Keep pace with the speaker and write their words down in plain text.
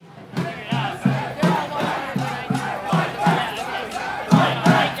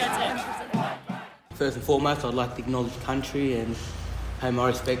First and foremost, I'd like to acknowledge country and pay my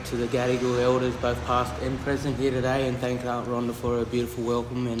respect to the Gadigal elders, both past and present, here today, and thank Aunt Rhonda for a beautiful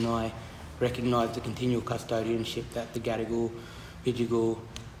welcome. And I recognise the continual custodianship that the Gadigal, Bidjigal,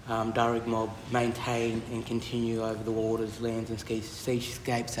 Darug mob maintain and continue over the waters, lands and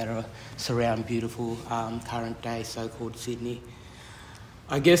seascapes that surround beautiful current day so-called Sydney.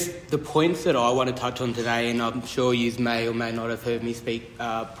 I guess the points that I want to touch on today, and I'm sure you may or may not have heard me speak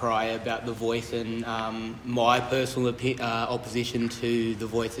prior about The Voice and my personal opposition to The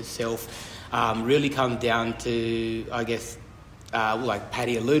Voice itself, really comes down to, I guess, like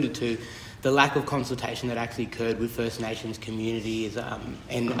Paddy alluded to, the lack of consultation that actually occurred with First Nations communities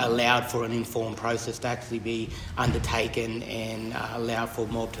and allowed for an informed process to actually be undertaken and allowed for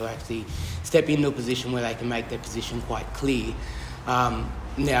mob to actually step into a position where they can make their position quite clear.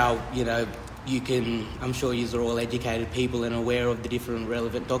 Now, you know, I'm sure you are all educated people and aware of the different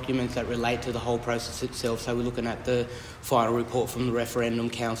relevant documents that relate to the whole process itself. So we're looking at the final report from the Referendum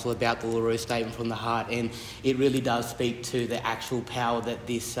Council about the Uluru Statement from the Heart, and it really does speak to the actual power that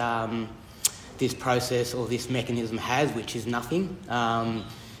this process or this mechanism has, which is nothing.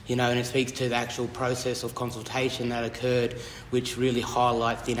 You know, and it speaks to the actual process of consultation that occurred, which really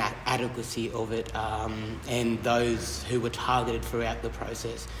highlights the inadequacy of it and those who were targeted throughout the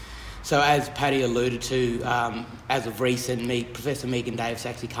process. So as Paddy alluded to, as of recent, Professor Megan Davis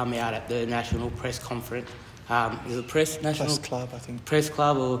actually come out at the National Press Conference. Is it Press Club, I think. Press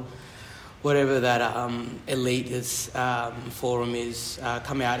Club or whatever that elitist forum is,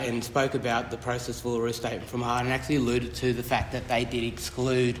 come out and spoke about the process for a statement from heart and actually alluded to the fact that they did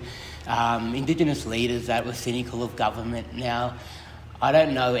exclude Indigenous leaders that were cynical of government. Now, I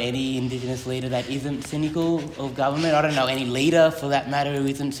don't know any Indigenous leader that isn't cynical of government. I don't know any leader, for that matter, who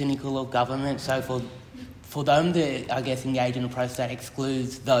isn't cynical of government. So for them to, I guess, engage in a process that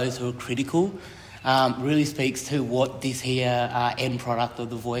excludes those who are critical really speaks to what this here end product of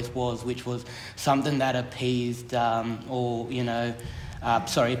The Voice was, which was something that appeased appeased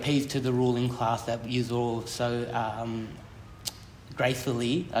to the ruling class that you all so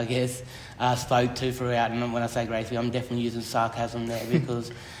gracefully, I guess, spoke to throughout. And when I say gracefully, I'm definitely using sarcasm there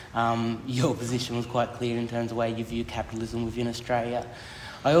because your position was quite clear in terms of the way you view capitalism within Australia.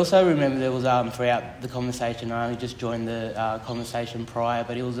 I also remember there was, throughout the conversation, I only just joined the conversation prior,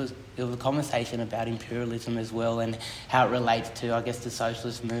 but it was a conversation about imperialism as well and how it relates to, I guess, the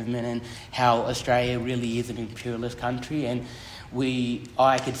socialist movement and how Australia really is an imperialist country. And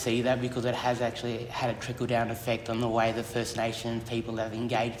I could see that because it has actually had a trickle-down effect on the way the First Nations people have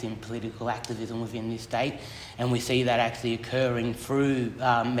engaged in political activism within this state. And we see that actually occurring through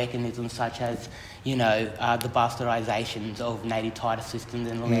mechanisms such as, the bastardisations of native title systems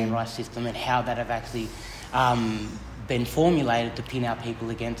and the land rights system and how that have actually been formulated to pin our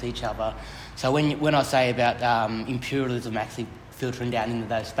people against each other. So when I say about imperialism actually filtering down into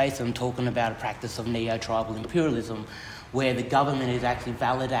those spaces, I'm talking about a practice of neo-tribal imperialism, where the government is actually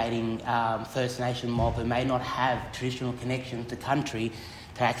validating First Nation mob who may not have traditional connections to country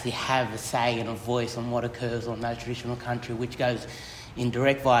to actually have a say and a voice on what occurs on those traditional country, which goes in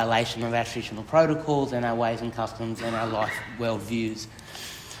direct violation of our traditional protocols and our ways and customs and our life worldviews.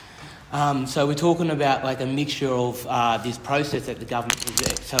 So we're talking about like a mixture of this process that the government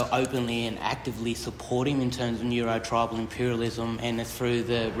is so openly and actively supporting in terms of neuro-tribal imperialism, and it's through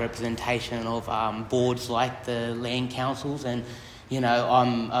the representation of boards like the land councils. And,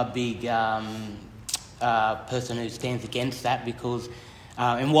 I'm a big person who stands against that because,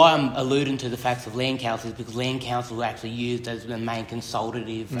 and why I'm alluding to the facts of land councils is because land councils were actually used as the main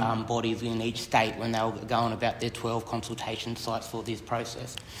consultative bodies in each state when they were going about their 12 consultation sites for this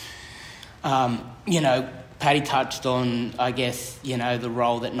process. Paddy touched on, I guess, the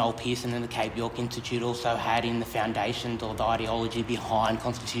role that Noel Pearson and the Cape York Institute also had in the foundations or the ideology behind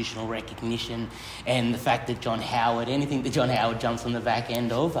constitutional recognition, and the fact that anything that John Howard jumps on the back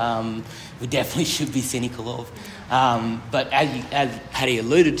end of, we definitely should be cynical of. But as Paddy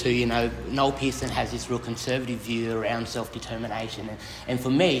alluded to, Noel Pearson has this real conservative view around self-determination. And for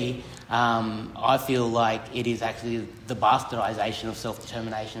me, I feel like it is actually the bastardisation of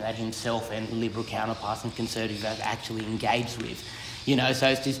self-determination that himself and Liberal counterparts and Conservative have actually engaged with. So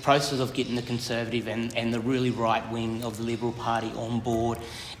it's this process of getting the Conservative and the really right wing of the Liberal Party on board.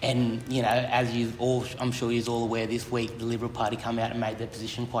 And, as I'm sure you're all aware, this week the Liberal Party come out and made their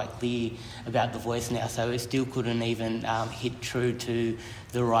position quite clear about The Voice now. So it still couldn't even hit true to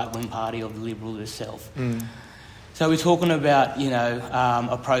the right wing party of the Liberal itself. So we're talking about,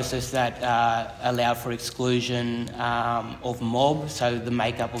 a process that allowed for exclusion of mob. So the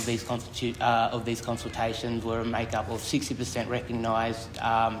makeup of these consultations were a makeup of 60% recognised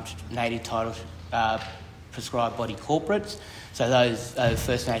native title prescribed body corporates. So those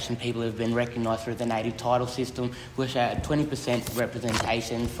First Nation people have been recognised through the native title system, which had 20%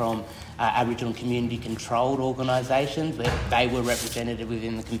 representation from Aboriginal community-controlled organisations, where they were represented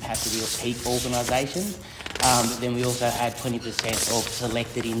within the capacity of peak organisations. But then we also had 20% of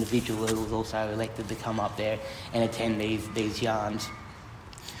selected individuals who was also elected to come up there and attend these yarns.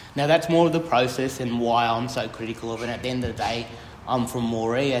 Now that's more of the process and why I'm so critical of it. At the end of the day, I'm from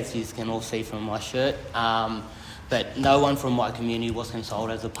Gomeroi, as you can all see from my shirt, but no one from my community was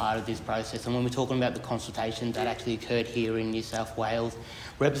consulted as a part of this process. And when we're talking about the consultations that actually occurred here in New South Wales,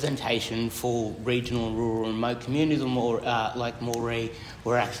 representation for regional and rural and remote communities, or more like Gomeroi,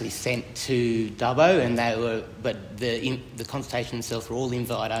 were actually sent to Dubbo, and the consultation themselves were all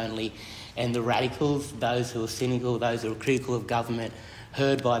invite only. And the radicals, those who are cynical, those who are critical of government,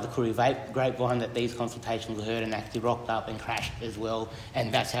 heard by the Koori grapevine that these consultations were heard and actually rocked up and crashed as well,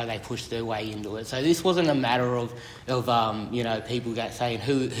 and that's how they pushed their way into it. So this wasn't a matter of people saying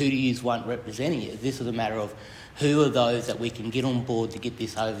who do you want representing it. This was a matter of who are those that we can get on board to get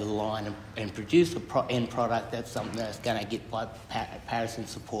this over the line and produce an end product that's something that's going to get bipartisan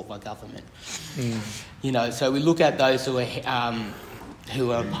support by government. So we look at those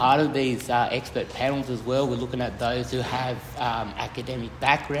who are part of these expert panels as well. We're looking at those who have academic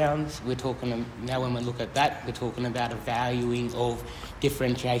backgrounds. We're talking now, when we look at that, we're talking about a valuing of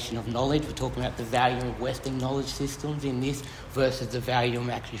differentiation of knowledge. We're talking about the value of Western knowledge systems in this versus the value of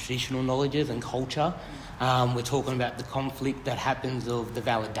actually traditional knowledges and culture. We're talking about the conflict that happens of the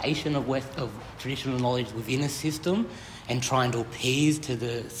validation of traditional knowledge within a system and trying to appease to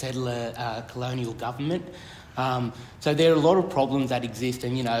the settler colonial government. So there are a lot of problems that exist,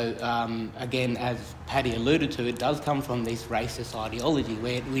 and again, as Paddy alluded to, it does come from this racist ideology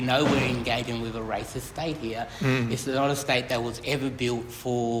where we know we're engaging with a racist state here. It's not a state that was ever built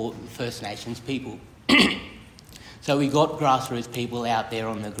for First Nations people. So we got grassroots people out there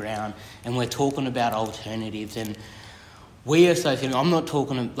on the ground, and we're talking about alternatives. And we are so cynical. I'm not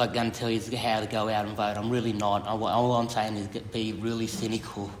going to tell you how to go out and vote. I'm really not. All I'm saying is be really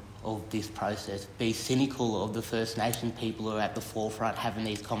cynical of this process. Be cynical of the First Nation people who are at the forefront having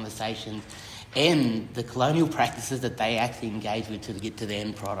these conversations, and the colonial practices that they actually engage with to get to the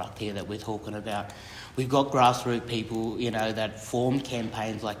end product here that we're talking about. We've got grassroots people, that formed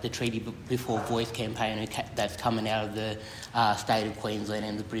campaigns like the Treaty Before Voice campaign that's coming out of the state of Queensland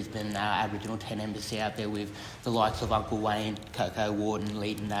and the Brisbane Aboriginal 10 Embassy out there, with the likes of Uncle Wayne, Coco Warden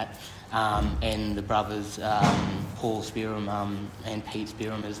leading that, and the brothers Paul Spearham and Pete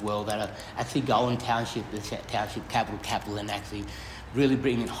Spearham as well, that are actually going the township capital, and actually really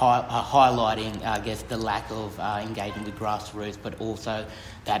highlighting, I guess, the lack of engaging with grassroots, but also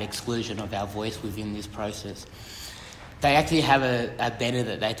that exclusion of our voice within this process. They actually have a banner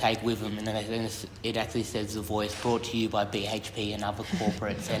that they take with them, and it actually says "The Voice brought to you by BHP and other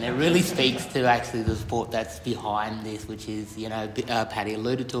corporates," and it really speaks to actually the support that's behind this, which is, Paddy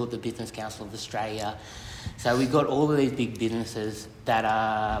alluded to it, the Business Council of Australia. So we've got all of these big businesses that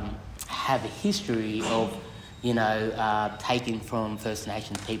have a history of taking from First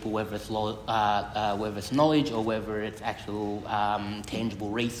Nations people, whether it's knowledge or whether it's actual tangible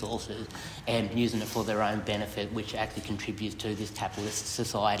resources, and using it for their own benefit, which actually contributes to this capitalist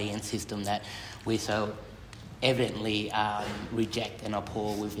society and system that we so evidently reject and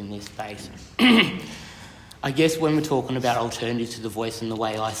abhor within this space. I guess when we're talking about alternatives to the voice, and the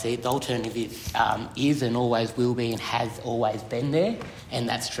way I see it, the alternative is and always will be and has always been there, and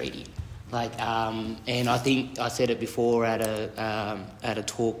that's treaty. And I think I said it before at a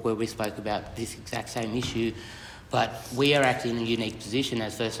talk where we spoke about this exact same issue, but we are actually in a unique position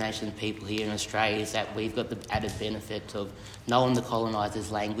as First Nations people here in Australia, is that we've got the added benefit of knowing the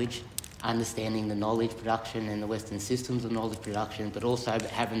coloniser's language, understanding the knowledge production and the Western systems of knowledge production, but also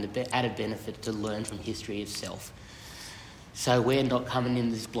having the added benefit to learn from history itself. So we're not coming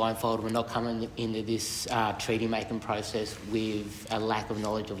in this blindfold, we're not coming into this treaty-making process with a lack of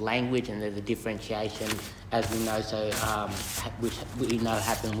knowledge of language, and there's a differentiation, as we know, which we know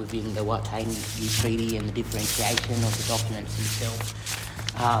happened within the Waitangi Treaty, and the differentiation of the documents themselves.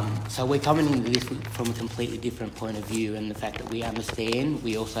 So we're coming into this from a completely different point of view, and the fact that we understand,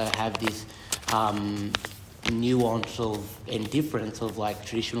 we also have this nuance and difference of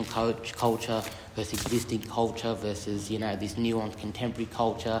traditional culture versus existing culture versus this nuanced contemporary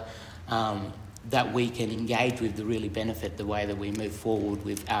culture that we can engage with to really benefit the way that we move forward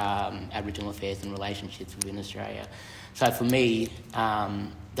with Aboriginal affairs and relationships within Australia. So for me,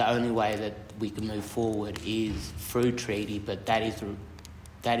 the only way that we can move forward is through treaty, but that is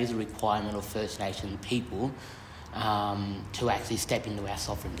a requirement of First Nation people to actually step into our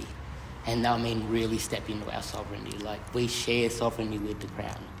sovereignty. And I mean really step into our sovereignty. Like, we share sovereignty with the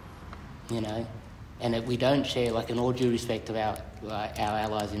Crown, you know? And we don't share, like, in all due respect of our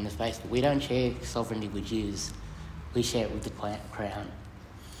allies in the space, but we don't share sovereignty with Jews. We share it with the Crown.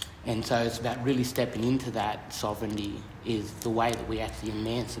 And so it's about really stepping into that sovereignty is the way that we actually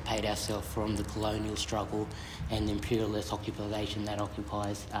emancipate ourselves from the colonial struggle and the imperialist occupation that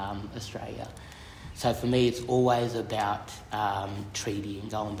occupies Australia. So for me, it's always about treaty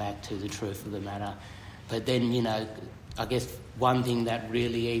and going back to the truth of the matter. But then, you know, I guess one thing that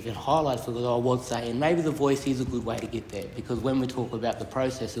really even highlights, because I was saying maybe the voice is a good way to get there, because when we talk about the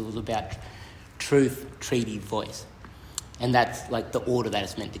process, it was about truth, treaty, voice. And that's like the order that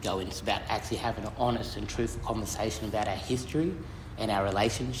it's meant to go in. It's about actually having an honest and truthful conversation about our history and our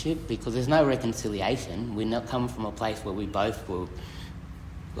relationship, because there's no reconciliation. We're not coming from a place where we both were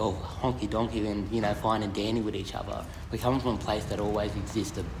honky-donkey and, you know, fine and dandy with each other. We're coming from a place that always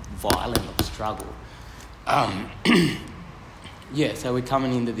existed, violent of struggle. So we're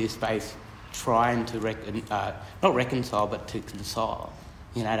coming into this space trying to, not reconcile, but to console,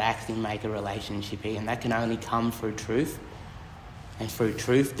 you know, to actually make a relationship here. And that can only come through truth. And through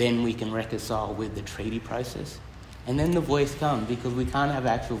truth, then we can reconcile with the treaty process. And then the voice comes, because we can't have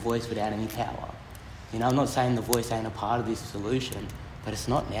actual voice without any power. You know, I'm not saying the voice ain't a part of this solution, but it's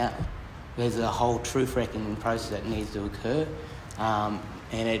not now. There's a whole truth reckoning process that needs to occur, and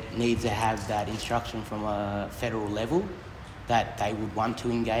it needs to have that instruction from a federal level that they would want to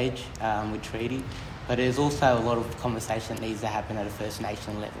engage with treaty. But there's also a lot of conversation that needs to happen at a First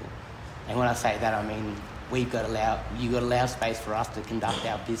Nation level. And when I say that, I mean you've got to allow space for us to conduct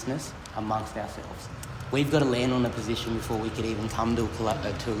our business amongst ourselves. We've got to land on a position before we could even come to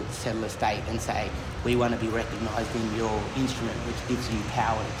settle a state and say, we want to be recognised in your instrument, which gives you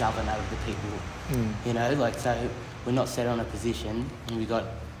power to govern over the people. You know, like, so we're not set on a position, and we've got,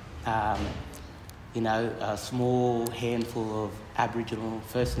 a small handful of Aboriginal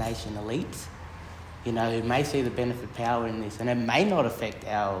First Nation elites, you know, who may see the benefit power in this, and it may not affect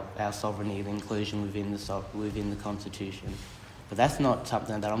our sovereignty of inclusion within the Constitution. But that's not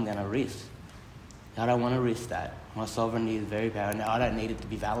something that I'm going to risk. I don't want to risk that. My sovereignty is very powerful. I don't need it to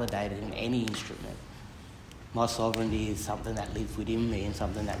be validated in any instrument. My sovereignty is something that lives within me and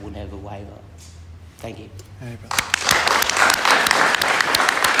something that will never waver. Thank you. Hey,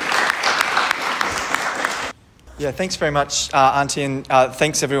 yeah, thanks very much, Auntie, and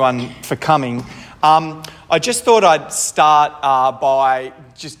thanks everyone for coming. I just thought I'd start by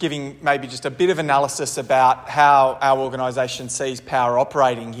just giving maybe just a bit of analysis about how our organisation sees power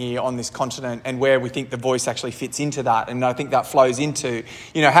operating here on this continent and where we think the voice actually fits into that. And I think that flows into,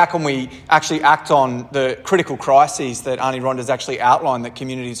 you know, how can we actually act on the critical crises that Auntie Rhonda's actually outlined that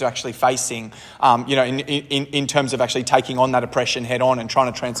communities are actually facing, in terms of actually taking on that oppression head on and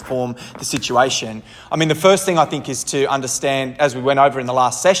trying to transform the situation. I mean, the first thing I think is to understand, as we went over in the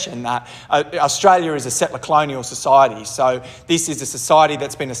last session, that Australia is a settler colonial society. So this is a society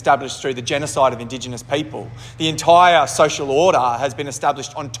that's been established through the genocide of Indigenous people. The entire social order has been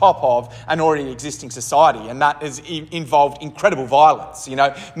established on top of an already existing society, and that has involved incredible violence, you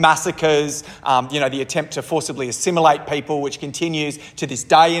know, massacres, the attempt to forcibly assimilate people, which continues to this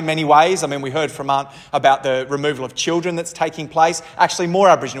day in many ways. I mean, we heard from Aunt about the removal of children that's taking place. Actually, more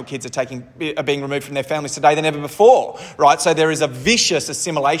Aboriginal kids are being removed from their families today than ever before, right? So there is a vicious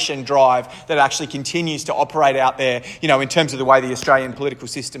assimilation drive that actually continues to operate out there, you know, in terms of the way the Australian political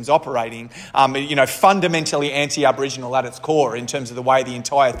system's operating, fundamentally anti-Aboriginal at its core in terms of the way the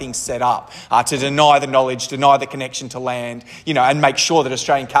entire thing's set up, to deny the knowledge, deny the connection to land, you know, and make sure that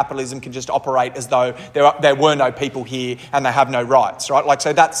Australian capitalism can just operate as though there were no people here and they have no rights, right? Like,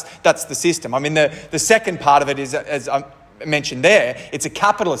 so that's the system. I mean, the second part of it is, as I mentioned there, it's a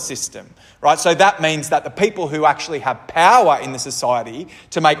capitalist system, right? So that means that the people who actually have power in the society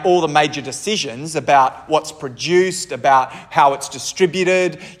to make all the major decisions about what's produced, about how it's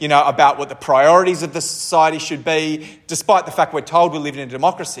distributed, you know, about what the priorities of the society should be, despite the fact we're told we live in a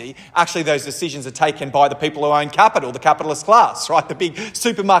democracy, actually those decisions are taken by the people who own capital, the capitalist class, right? The big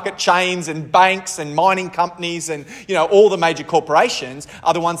supermarket chains and banks and mining companies and, you know, all the major corporations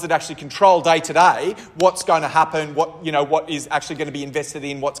are the ones that actually control day to day what's going to happen, what is actually going to be invested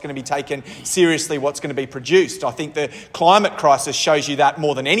in, what's going to be taken seriously, what's going to be produced. I think the climate crisis shows you that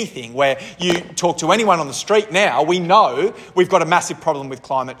more than anything, where you talk to anyone on the street now, we know we've got a massive problem with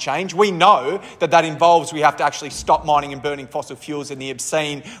climate change. We know that involves we have to actually stop mining and burning fossil fuels in the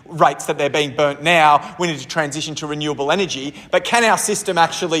obscene rates that they're being burnt now. We need to transition to renewable energy. But can our system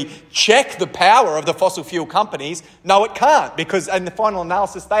actually check the power of the fossil fuel companies? No, it can't, because in the final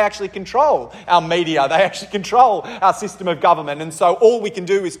analysis, they actually control our media. They actually control our system system of government, and so all we can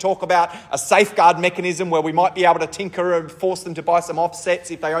do is talk about a safeguard mechanism where we might be able to tinker and force them to buy some offsets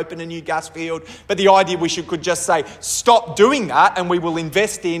if they open a new gas field. But the idea could just say, stop doing that and we will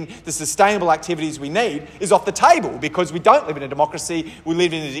invest in the sustainable activities we need is off the table, because we don't live in a democracy, we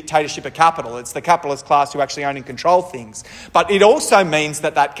live in a dictatorship of capital. It's the capitalist class who actually own and control things. But it also means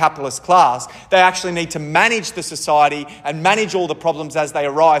that capitalist class, they actually need to manage the society and manage all the problems as they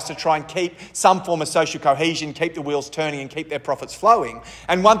arise to try and keep some form of social cohesion, keep the wheels turning and keep their profits flowing.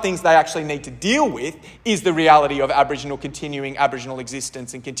 And one thing they actually need to deal with is the reality of continuing Aboriginal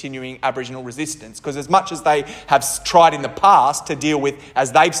existence and continuing Aboriginal resistance. Because as much as they have tried in the past to deal with,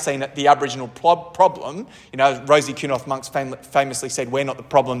 as they've seen it, the Aboriginal problem, Rosie Kunoth-Monks famously said, we're not the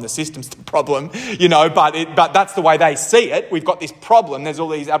problem, the system's the problem, but that's the way they see it. We've got this problem, there's all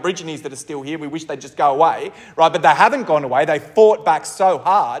these Aborigines that are still here, we wish they'd just go away, right? But they haven't gone away. They fought back so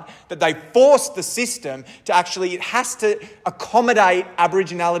hard that they forced the system to actually, it has to accommodate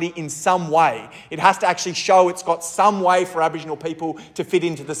Aboriginality in some way. It has to actually show it's got some way for Aboriginal people to fit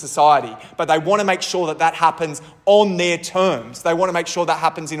into the society. But they want to make sure that happens on their terms. They want to make sure that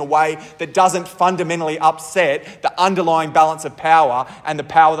happens in a way that doesn't fundamentally upset the underlying balance of power and the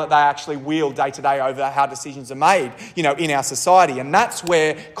power that they actually wield day to day over how decisions are made, in our society. And that's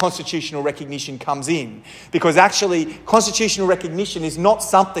where constitutional recognition comes in. Because actually, constitutional recognition is not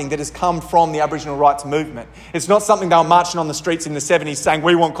something that has come from the Aboriginal rights movement. It's not something they were marching on the streets in the 70s saying,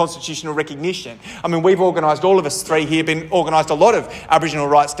 we want constitutional recognition. I mean, we've organised, all of us three here, organised a lot of Aboriginal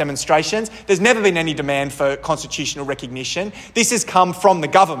rights demonstrations. There's never been any demand for constitutional recognition. This has come from the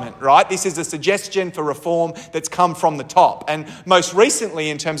government, right? This is a suggestion for reform that's come from the top. And most recently,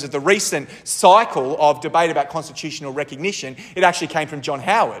 in terms of the recent cycle of debate about constitutional recognition, it actually came from John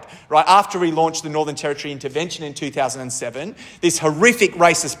Howard, right? After he launched the Northern Territory Intervention in 2007, this horrific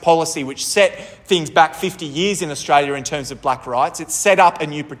racist policy which set things back 50 years in Australia in terms of black rights. It set up a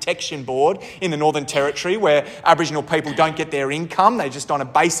new protection board in the Northern Territory where Aboriginal people don't get their income. They're just on a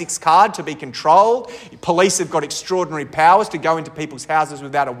basics card to be controlled. Police have got extraordinary powers to go into people's houses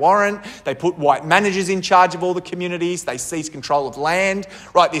without a warrant. They put white managers in charge of all the communities. They seize control of land.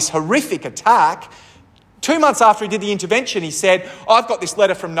 Right, this horrific attack. 2 months after he did the intervention, he said, I've got this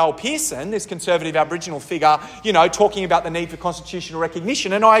letter from Noel Pearson, this conservative Aboriginal figure, talking about the need for constitutional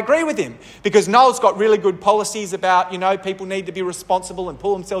recognition. And I agree with him, because Noel's got really good policies about, people need to be responsible and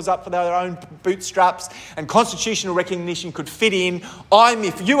pull themselves up for their own bootstraps, and constitutional recognition could fit in.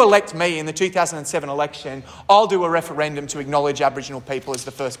 If you elect me in the 2007 election, I'll do a referendum to acknowledge Aboriginal people as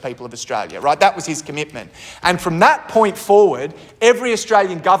the first people of Australia, right? That was his commitment. And from that point forward, every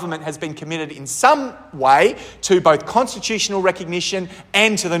Australian government has been committed in some way to both constitutional recognition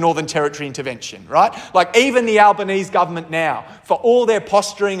and to the Northern Territory intervention, right? Like even the Albanese government now, for all their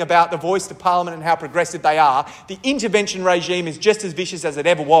posturing about the voice to Parliament and how progressive they are, the intervention regime is just as vicious as it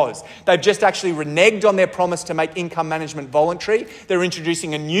ever was. They've just actually reneged on their promise to make income management voluntary. They're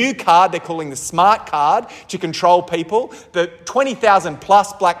introducing a new card they're calling the Smart Card to control people. The 20,000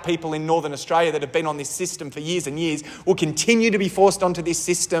 plus black people in Northern Australia that have been on this system for years and years will continue to be forced onto this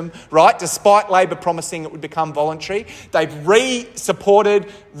system, right? Despite Labor promising it would become voluntary. They've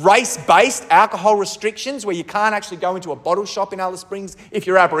re-supported race-based alcohol restrictions where you can't actually go into a bottle shop in Alice Springs if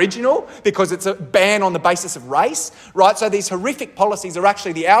you're Aboriginal because it's a ban on the basis of race, right? So these horrific policies are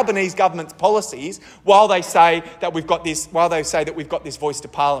actually the Albanese government's policies while they say that we've got this voice to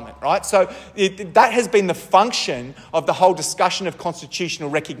Parliament, right? So that has been the function of the whole discussion of constitutional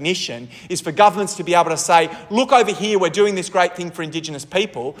recognition, is for governments to be able to say, look over here, we're doing this great thing for Indigenous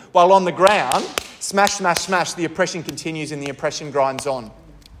people, while on the ground, smash, smash, smash, the oppression continues and the oppression grinds on.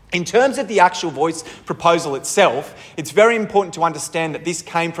 In terms of the actual voice proposal itself, it's very important to understand that this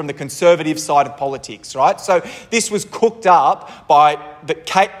came from the conservative side of politics, right? So this was cooked up by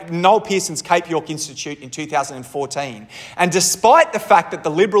Noel Pearson's Cape York Institute in 2014. And despite the fact that the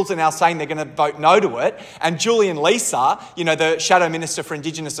Liberals are now saying they're going to vote no to it, and Julian Leeser, the Shadow Minister for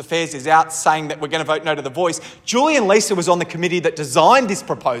Indigenous Affairs, is out saying that we're going to vote no to the voice, Julian Leeser was on the committee that designed this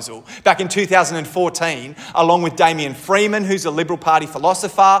proposal back in 2014, along with Damien Freeman, who's a Liberal Party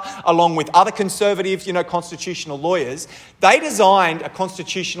philosopher, along with other conservative, constitutional lawyers. They designed a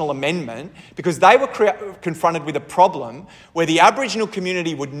constitutional amendment because they were confronted with a problem where the Aboriginal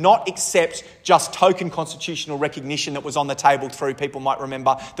community would not accept just token constitutional recognition that was on the table through, people might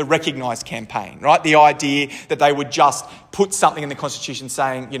remember, the Recognise campaign, right? The idea that they would just put something in the Constitution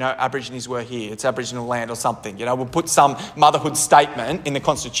saying, Aborigines were here, it's Aboriginal land or something. We'll put some motherhood statement in the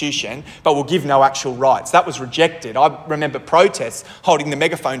Constitution, but we'll give no actual rights. That was rejected. I remember protests holding the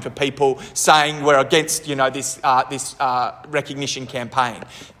megaphone for people saying we're against, this recognition campaign.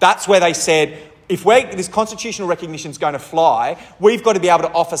 That's where they said, if this constitutional recognition is going to fly, we've got to be able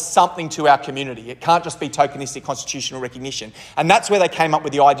to offer something to our community. It can't just be tokenistic constitutional recognition. And that's where they came up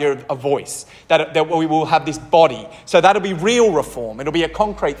with the idea of a voice, that we will have this body. So that'll be real reform. It'll be a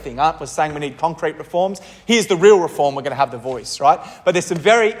concrete thing. Art was saying we need concrete reforms. Here's the real reform, we're going to have the voice, right? But there's some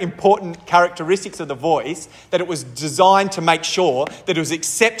very important characteristics of the voice, that it was designed to make sure that it was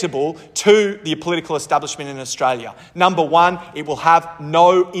acceptable to the political establishment in Australia. Number one, it will have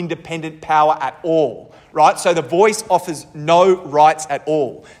no independent power at all, right? So the voice offers no rights at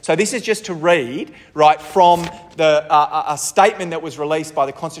all. So this is just to read, right, from a statement that was released by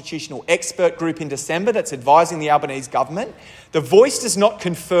the Constitutional Expert Group in December that's advising the Albanese government. The voice does not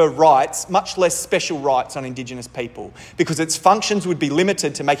confer rights, much less special rights, on Indigenous people, because its functions would be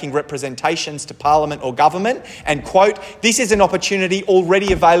limited to making representations to Parliament or government, and, quote, this is an opportunity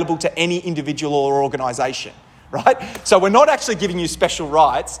already available to any individual or organisation. Right? So we're not actually giving you special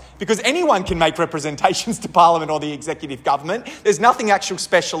rights, because anyone can make representations to Parliament or the executive government. There's nothing actual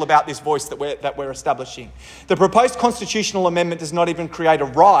special about this voice that we're establishing. The proposed constitutional amendment does not even create a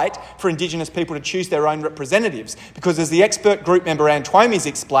right for Indigenous people to choose their own representatives, because, as the expert group member Anne Twomey's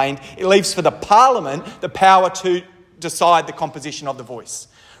explained, it leaves for the Parliament the power to decide the composition of the voice.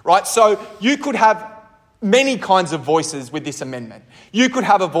 Right? So you could have many kinds of voices with this amendment. You could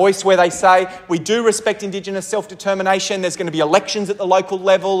have a voice where they say, we do respect Indigenous self-determination, there's going to be elections at the local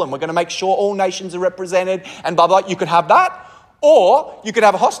level, and we're going to make sure all nations are represented, and blah, blah. You could have that. Or you could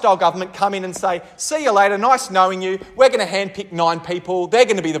have a hostile government come in and say, see you later, nice knowing you, we're going to handpick 9 people, they're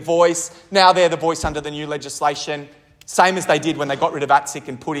going to be the voice, now they're the voice under the new legislation. Same as they did when they got rid of ATSIC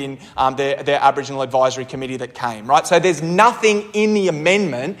and put in their Aboriginal Advisory Committee that came, right? So there's nothing in the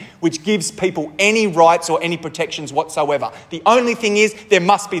amendment which gives people any rights or any protections whatsoever. The only thing is there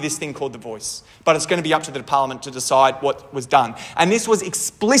must be this thing called the voice. But it's going to be up to the Parliament to decide what was done. And this was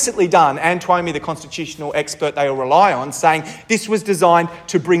explicitly done. Anne Twomey, the constitutional expert they all rely on, saying this was designed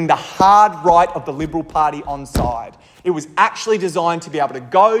to bring the hard right of the Liberal Party on side. It was actually designed to be able to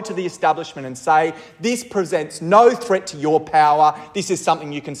go to the establishment and say, this presents no threat to your power, this is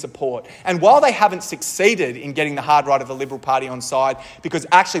something you can support. And while they haven't succeeded in getting the hard right of the Liberal Party on side, because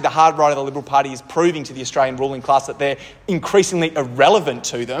actually the hard right of the Liberal Party is proving to the Australian ruling class that they're increasingly irrelevant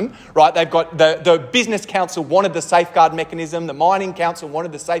to them, right? They've got the Business Council wanted the safeguard mechanism, the Mining Council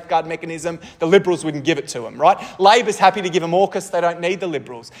wanted the safeguard mechanism, the Liberals wouldn't give it to them, right? Labor's happy to give them AUKUS, they don't need the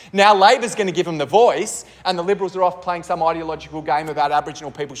Liberals. Now Labor's going to give them the voice, and the Liberals are off playing some ideological game about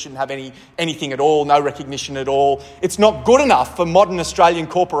Aboriginal people shouldn't have anything at all, no recognition at all. It's not good enough for modern Australian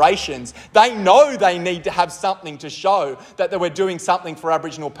corporations. They know they need to have something to show that we're doing something for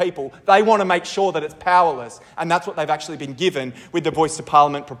Aboriginal people. They want to make sure that it's powerless, and that's what they've actually been given with the Voice to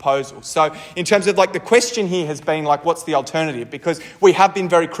Parliament proposal. So in terms of the question here has been what's the alternative? Because we have been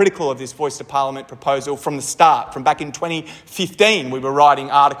very critical of this Voice to Parliament proposal from the start. From back in 2015, we were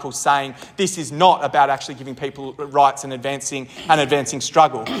writing articles saying this is not about actually giving people rights and advancing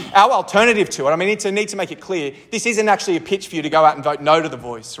struggle. Our alternative to it, I need to make it clear, this isn't actually a pitch for you to go out and vote no to the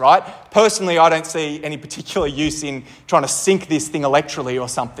voice, right? Personally, I don't see any particular use in trying to sink this thing electorally or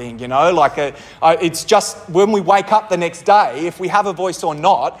something, it's just when we wake up the next day, if we have a voice or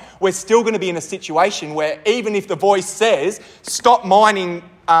not, we're still going to be in a situation where even if the voice says, stop mining,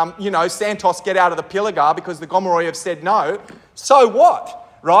 Santos, get out of the Pilliga because the Gomeroi have said no, so what?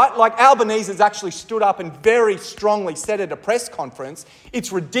 Right? Albanese has actually stood up and very strongly said at a press conference,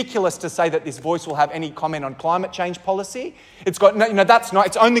 it's ridiculous to say that this voice will have any comment on climate change policy. It's got, that's not,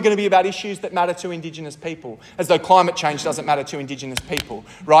 it's only going to be about issues that matter to Indigenous people, as though climate change doesn't matter to Indigenous people,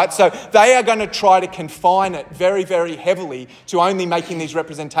 right? So they are going to try to confine it very, very heavily to only making these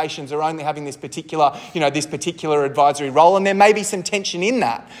representations or only having this particular advisory role, and there may be some tension in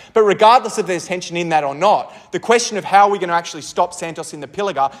that. But regardless if there's tension in that or not, the question of how we're going to actually stop Santos in the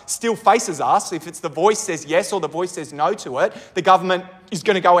Pilliga still faces us. If it's the voice says yes or the voice says no to it, the government is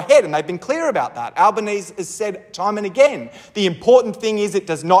going to go ahead, and they've been clear about that. Albanese has said time and again, the important thing is it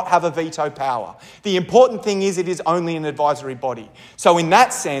does not have a veto power. The important thing is it is only an advisory body. So in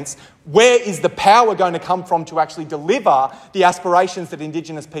that sense, where is the power going to come from to actually deliver the aspirations that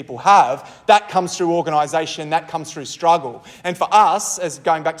Indigenous people have? That comes through organisation, that comes through struggle. And for us, as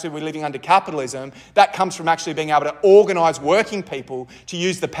going back to we're living under capitalism, that comes from actually being able to organise working people to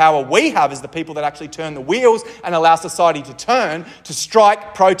use the power we have as the people that actually turn the wheels and allow society to turn, to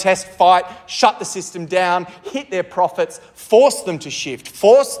strike, protest, fight, shut the system down, hit their profits, force them to shift,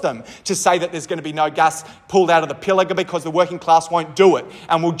 force them to say that there's going to be no gas pulled out of the Pilliga because the working class won't do it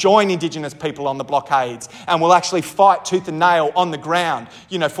and will join Indigenous people on the blockades, and will actually fight tooth and nail on the ground,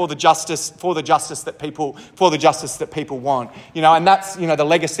 for the justice that people want. And that's, the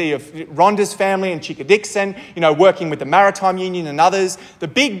legacy of Rhonda's family and Chica Dixon, working with the Maritime Union and others. The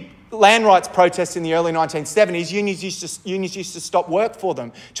big land rights protests in the early 1970s, unions used to stop work for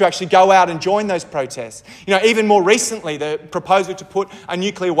them to actually go out and join those protests. Even more recently, the proposal to put a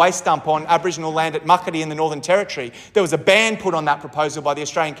nuclear waste dump on Aboriginal land at Muckaty in the Northern Territory, there was a ban put on that proposal by the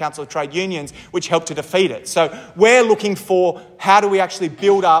Australian Council of Trade Unions, which helped to defeat it. So we're looking for how do we actually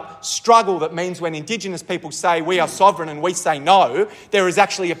build up struggle that means when Indigenous people say we are sovereign and we say no, there is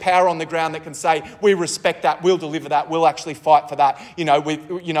actually a power on the ground that can say we respect that, we'll deliver that, we'll actually fight for that,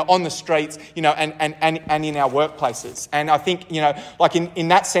 on the streets, and in our workplaces. And I think, in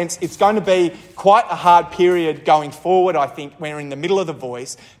that sense, it's going to be quite a hard period going forward. I think we're in the middle of the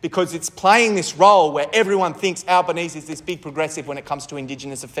voice because it's playing this role where everyone thinks Albanese is this big progressive when it comes to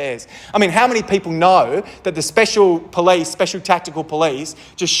Indigenous affairs. I mean, how many people know that the special tactical police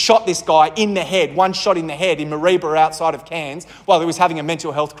just shot this guy in the head, one shot in the head in Mareeba outside of Cairns while he was having a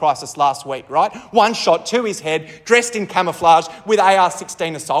mental health crisis last week, right? One shot to his head, dressed in camouflage with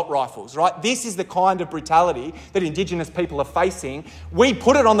AR-16 assault rifles, right? This is the kind of brutality that Indigenous people are facing. We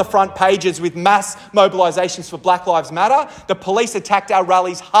put it on the front pages with mass mobilisations for Black Lives Matter. The police attacked our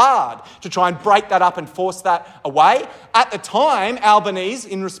rallies hard to try and break that up and force that away. At the time, Albanese,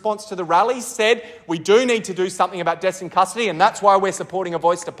 in response to the rallies, said we do need to do something about deaths in custody, and that's why we're supporting a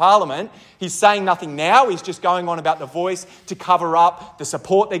voice to Parliament. He's saying nothing now. He's just going on about the voice to cover up the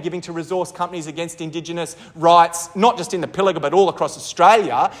support they're giving to resource companies against Indigenous rights, not just in the Pilliga but all across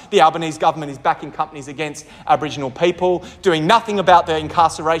Australia. The Albanese government is backing companies against Aboriginal people, doing nothing about the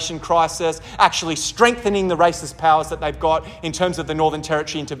incarceration crisis, actually strengthening the racist powers that they've got in terms of the Northern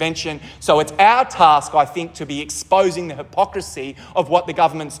Territory intervention. So it's our task, I think, to be exposing the hypocrisy of what the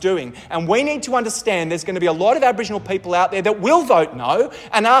government's doing. And we need to understand there's going to be a lot of Aboriginal people out there that will vote no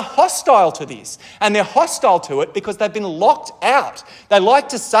and are hostile to this. And they're hostile to it because they've been locked out. They like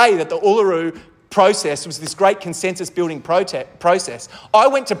to say that the Uluru process was this great consensus building process. I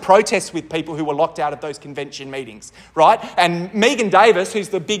went to protests with people who were locked out of those convention meetings, right? And Megan Davis, who's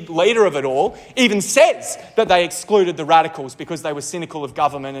the big leader of it all, even says that they excluded the radicals because they were cynical of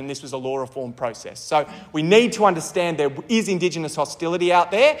government and this was a law reform process. So we need to understand there is Indigenous hostility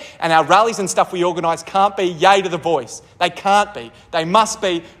out there, and our rallies and stuff we organise can't be yay to the voice. They can't be. They must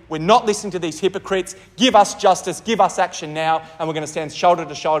be. We're not listening to these hypocrites. Give us justice, give us action now, and we're going to stand shoulder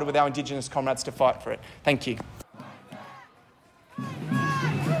to shoulder with our Indigenous comrades to fight for it. Thank you.